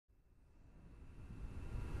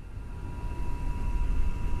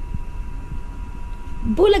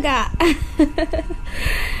Bulaga!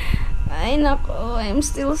 Ay nako, I'm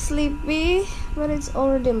still sleepy, but it's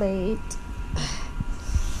already late.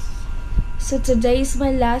 So today is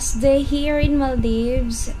my last day here in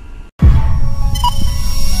Maldives.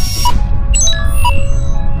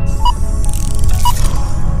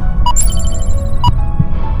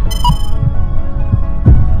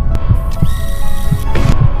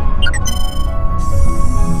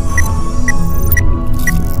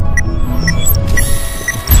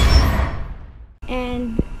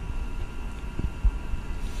 And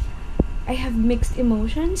I have mixed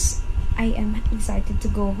emotions. I am excited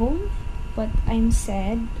to go home, but I'm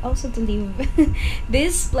sad also to leave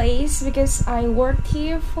this place because I worked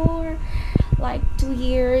here for like 2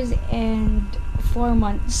 years and 4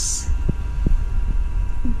 months.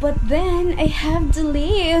 But then I have to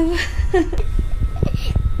leave.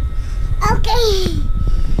 Okay,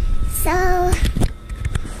 so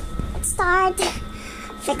let's start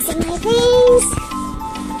fixing my things.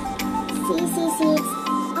 See, it's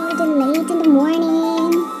already late in the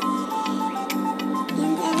morning.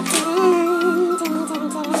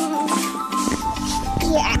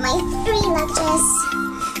 Here are my 3 luxurios.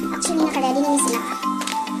 Actually, naka-ready na sila.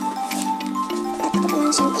 At ito ko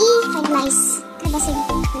lang siyang i-finalize. Kabasig.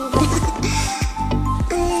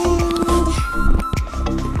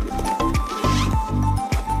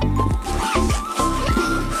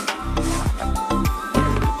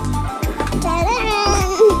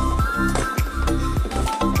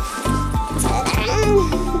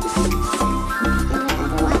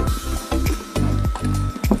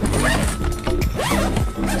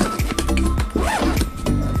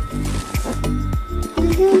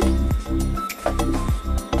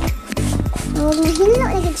 Hinlo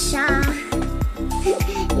agad siya.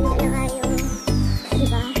 Hinlo na kayo.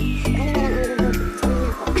 Diba? Kaya na lang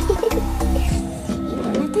ang lubog. Hinlo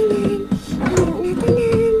na tanan.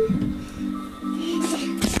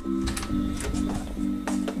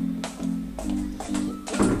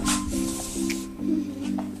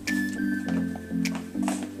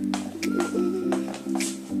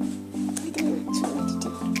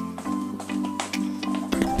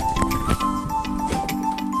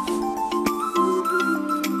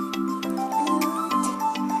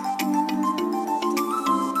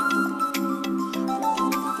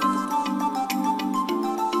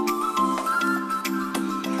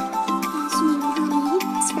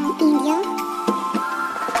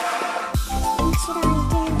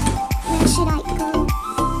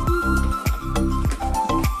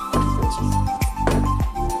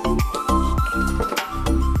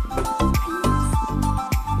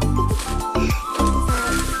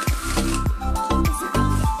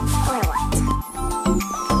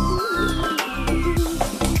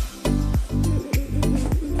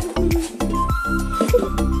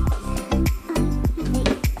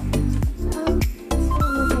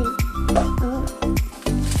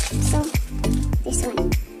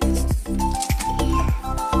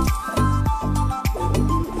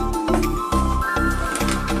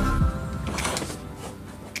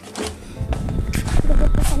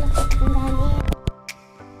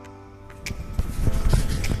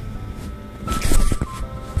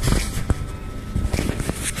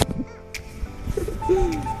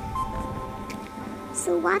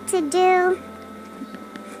 So what to do?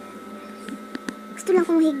 Gusto lang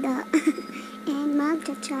kong higda and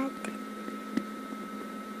mag-chat.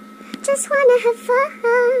 Just wanna have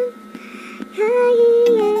fun.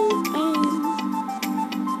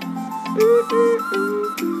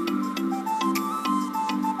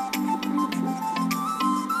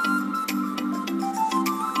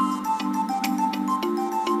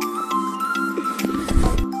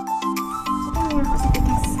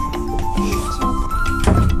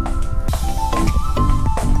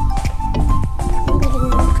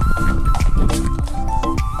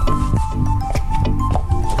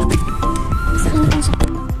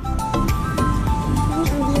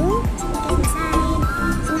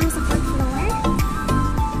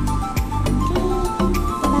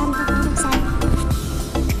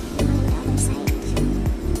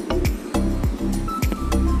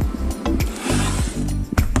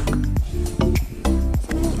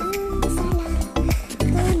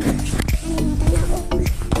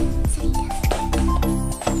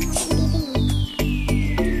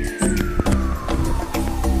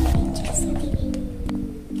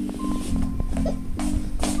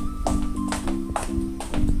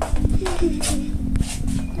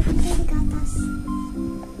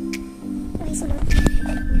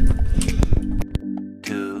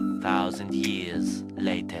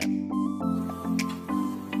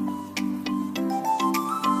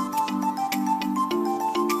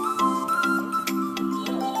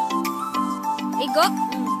 maligo?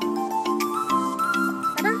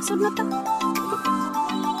 Tara, sunod na ta.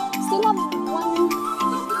 Still have one.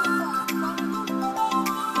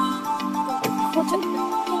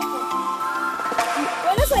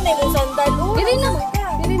 Wala sa na yung sandal. Diri na.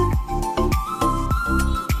 Diri na.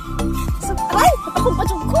 Ay! Akong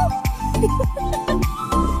patsong ko!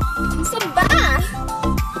 Saba!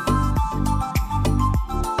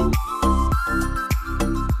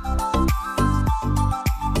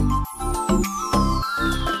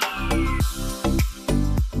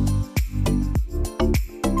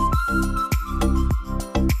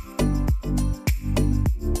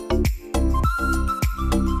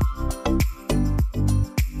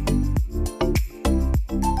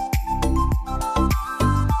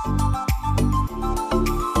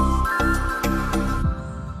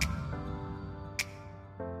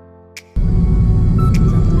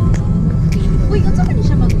 Uy, unsa man di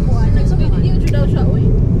siya magkuha? Nagsa-video daw siya, uy.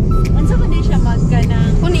 Unsa man di siya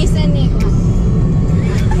magkanang... Kunisan ni ko.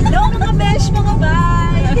 Hello mga besh, mga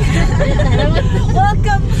bye!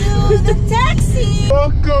 Welcome to the taxi!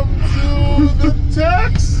 Welcome to the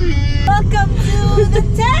taxi! Welcome to the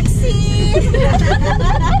taxi!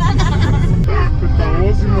 That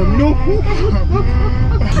wasn't a no.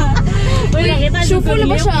 Shufu na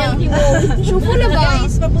ba siya? Shufu na ba?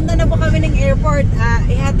 Guys, papunta na po kami ng airport.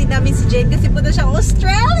 Ihatid namin si Jane kasi punta siya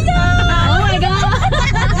Australia! Oh my God!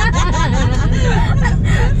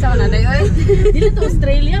 Saan na tayo? Dili to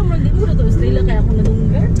Australia, di mo to Australia kaya ako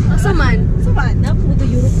nadunggar. Asa man? Suman. Na mo to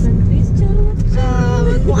Europe countries, charot.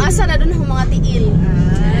 Kung asa na doon ako mga tiil.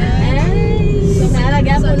 Ay,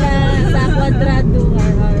 nalaga mo na sa kwadrado.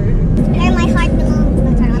 Where my heart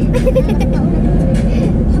belongs. Charot.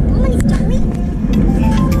 Woman is Joey.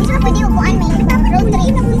 Di siya pwede upuan may road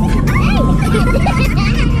trip. Ay!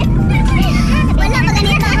 Wala pa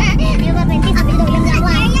ganito. May ba 20 sabi daw yung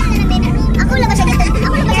gawa. Ako lang ba siya dito?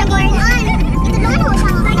 Ako lang ba siya born on? Ito lang ako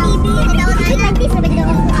siya mga TV. Ito daw ay 20 sabi daw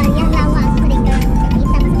ang buwan. Yung lawa. Ako rin ka.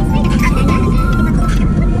 Kita mas disay.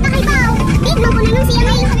 Nakaibaw. Big mo ko na nung siya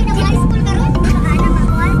may high school karon. Nakana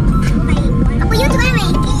makuan. Ako yun ka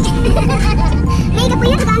may. May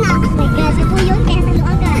kapuyo ka na. Oh my God, kapuyo kaya sa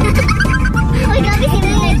luaga. Uy, grabe si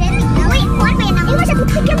May energetic. Uy, kuwan pa yan ako. Iwan siya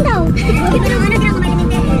tupsik lang daw. Di ba naman nagrang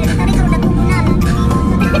kamalimintin? Sabi ka nagpupunan.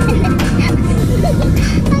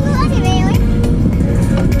 Tango si May, uy.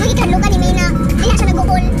 Uy, ikadlo ka ni May na. Kaya siya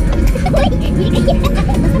nag-ukol. Uy, hindi kaya.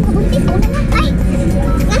 Basta pabuntis. Ay,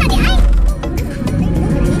 nga na di ay.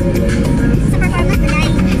 Sa performance na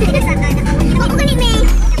dahil. Sa kada. Ako ka ni May.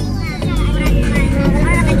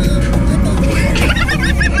 Wala ka di.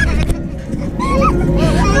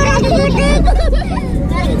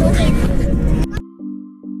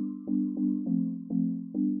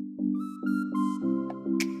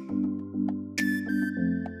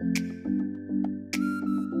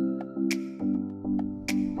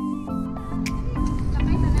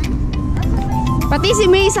 Pati si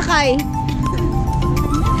May sakay.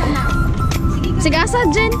 Sige asa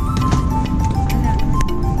Jen.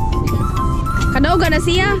 Kadauga na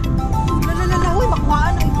siya. Lalala, uy,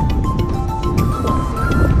 makuhaan na ito.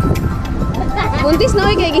 Buntis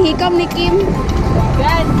na oy kay gihikam ni Kim.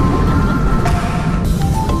 God.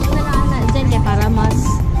 Ano na ana dyan kay para mas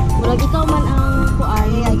murag ikaw man ang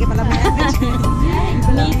kuan. Ay, kaya pala may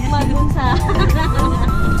Meet magun sa.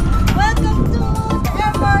 Welcome to the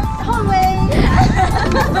airport hallway!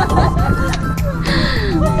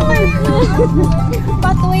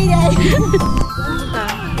 Pathway yan.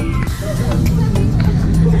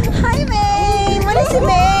 Hi, May! Wala si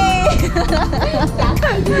May!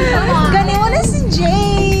 Gani mo na si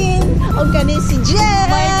Jane! O gani si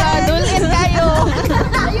Jen!